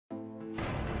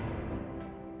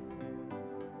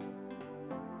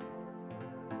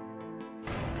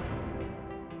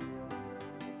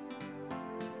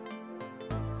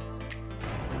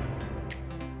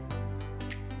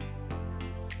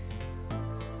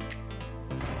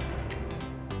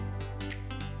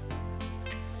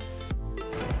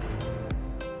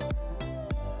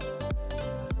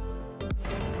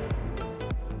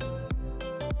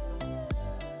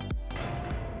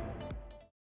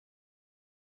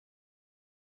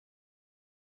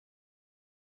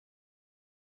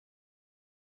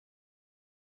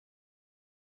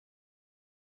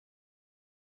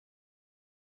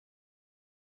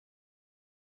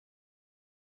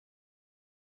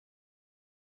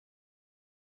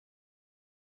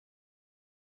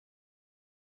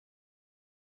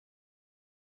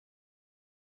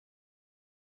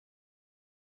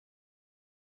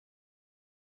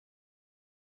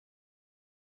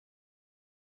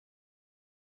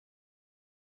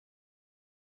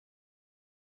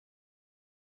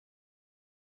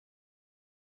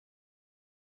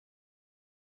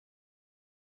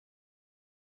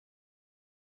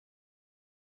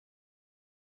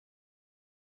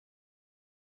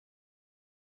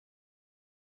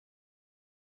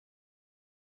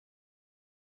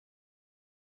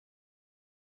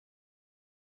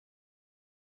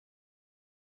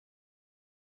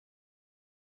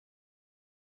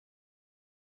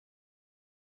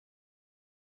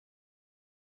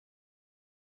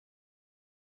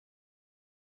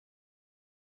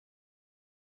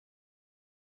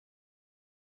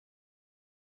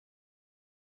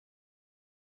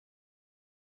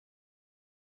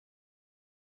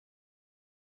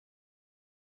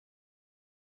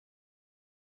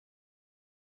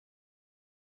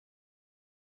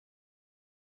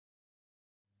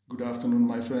Good afternoon,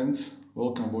 my friends.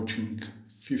 Welcome watching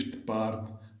fifth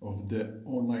part of the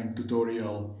online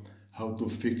tutorial how to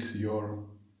fix your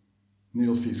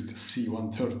Nilfisk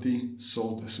C130,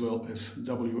 sold as well as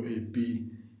WAP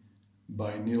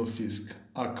by Nilfisk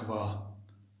Aqua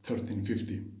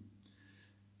 1350.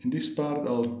 In this part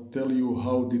I'll tell you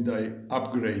how did I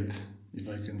upgrade, if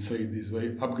I can say it this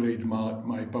way, upgrade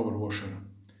my power washer.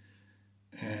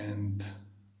 And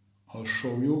I'll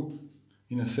show you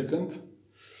in a second.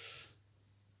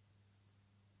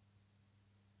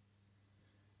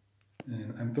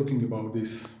 And I'm talking about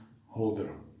this holder,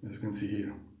 as you can see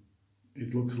here.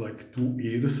 It looks like two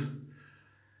ears,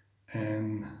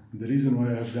 and the reason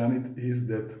why I've done it is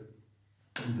that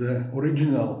the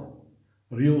original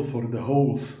reel for the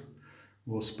holes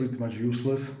was pretty much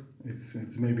useless.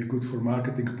 It's maybe good for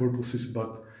marketing purposes,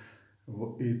 but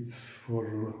it's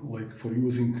for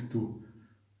using to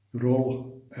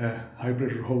roll a high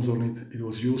pressure hose on it. It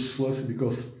was useless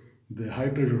because the high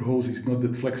pressure hose is not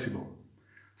that flexible.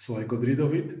 So I got rid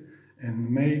of it and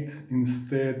made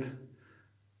instead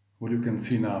what you can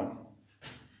see now.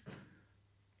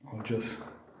 I'll just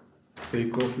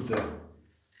take off the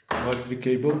electric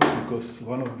cable because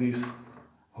one of these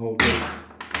holders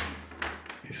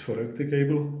is for electric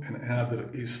cable and another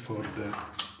is for the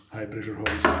high pressure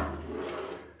hose.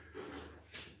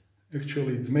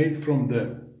 Actually, it's made from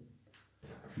the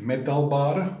metal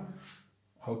bar.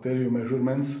 I'll tell you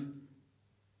measurements.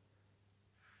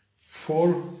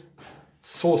 4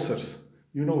 saucers,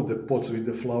 you know, the pots with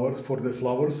the flower for the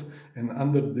flowers, and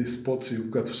under these pots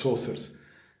you've got saucers.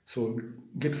 So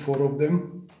get 4 of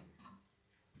them,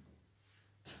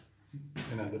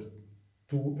 another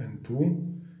 2 and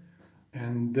 2,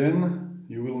 and then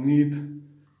you will need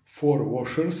 4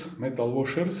 washers, metal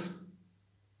washers,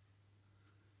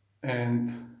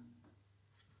 and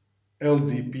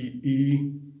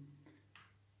LDPE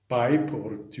pipe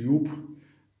or tube.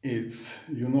 It's,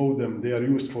 you know them, they are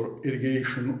used for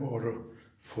irrigation or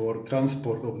for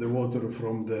transport of the water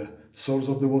from the source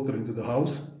of the water into the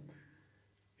house.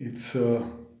 It's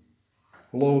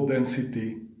low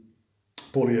density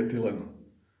polyethylene.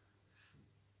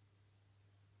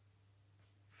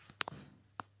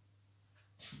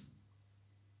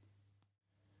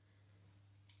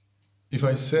 If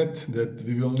I said that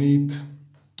we will need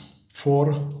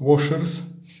 4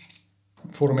 washers,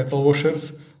 4 metal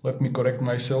washers, let me correct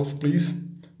myself, please.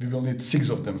 We will need 6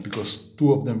 of them because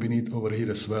 2 of them we need over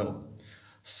here as well.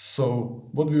 So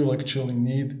what we will actually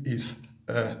need is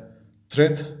a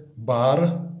thread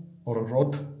bar or a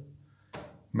rod,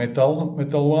 metal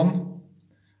one,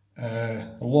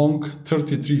 long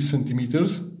 33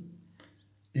 centimeters.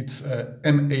 It's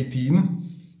M18.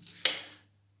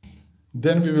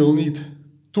 Then we will need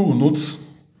 2 nuts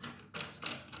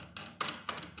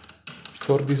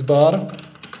for this bar.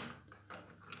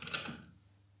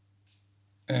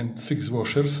 And 6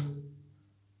 washers,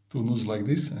 2 nuts like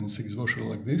this and 6 washers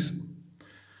like this.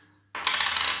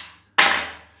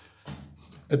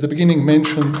 At the beginning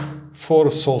mentioned 4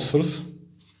 saucers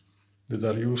that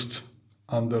are used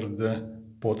under the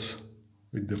pots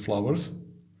with the flowers.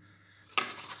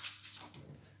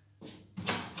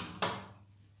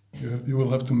 You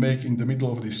will have to make in the middle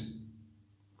of these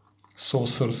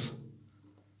saucers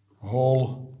a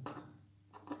hole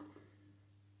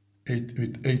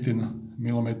with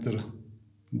 18mm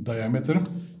diameter.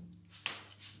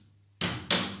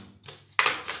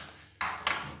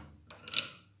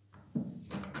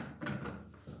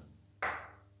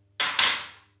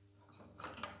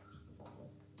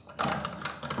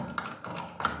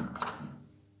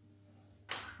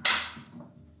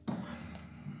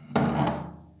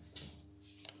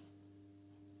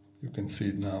 You can see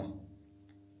it now.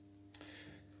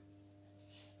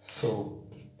 So,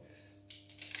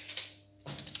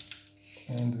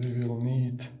 and we will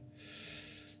need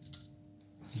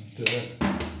the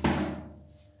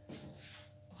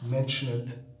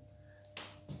mentioned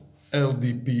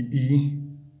LDPE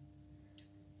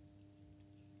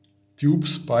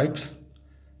tubes, pipes,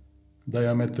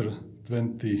 diameter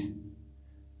 20,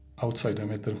 outside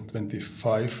diameter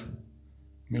 25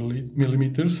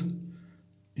 millimeters,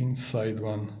 inside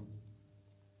one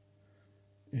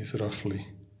is roughly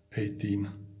 18.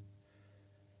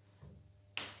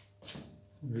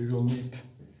 We will need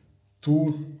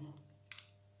 2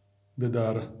 that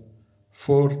are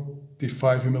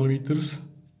 45 millimeters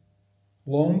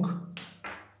long,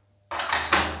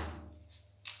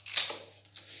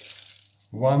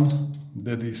 1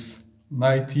 that is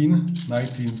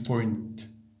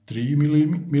 19.3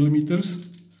 millimeters,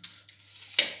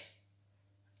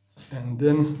 and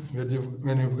then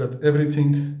when you've got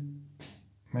everything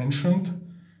mentioned,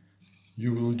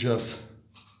 you will just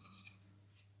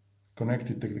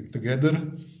connect it together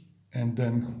and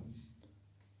then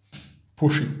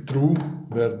push it through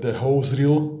where the hose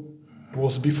reel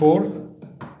was before.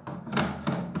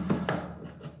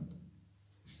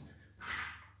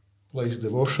 Place the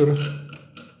washer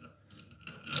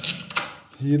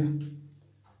here,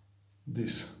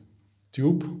 this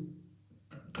tube,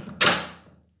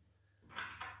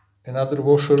 another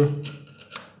washer,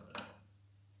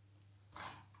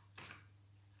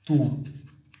 two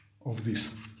of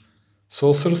these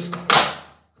saucers,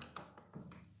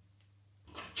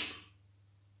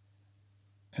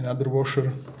 another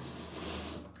washer,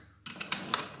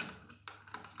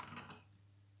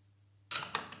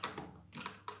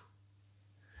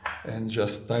 and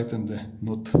just tighten the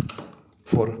nut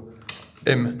for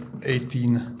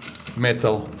M18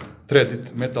 metal,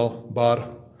 threaded metal bar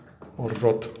or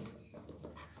rod.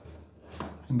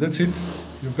 And that's it,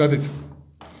 you've got it.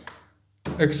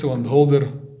 Excellent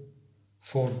holder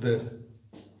for the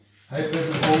high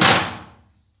pressure hose.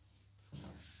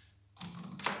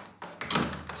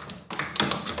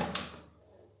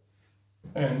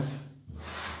 And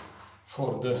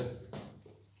for the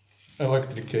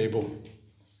electric cable.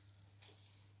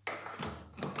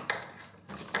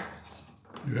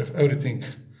 You have everything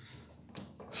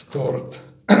stored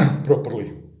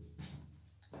properly.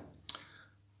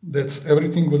 That's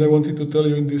everything what I wanted to tell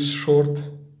you in this short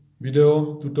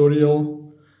video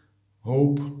tutorial.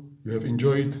 Hope you have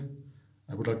enjoyed.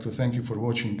 I would like to thank you for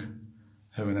watching.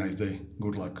 Have a nice day.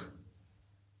 Good luck.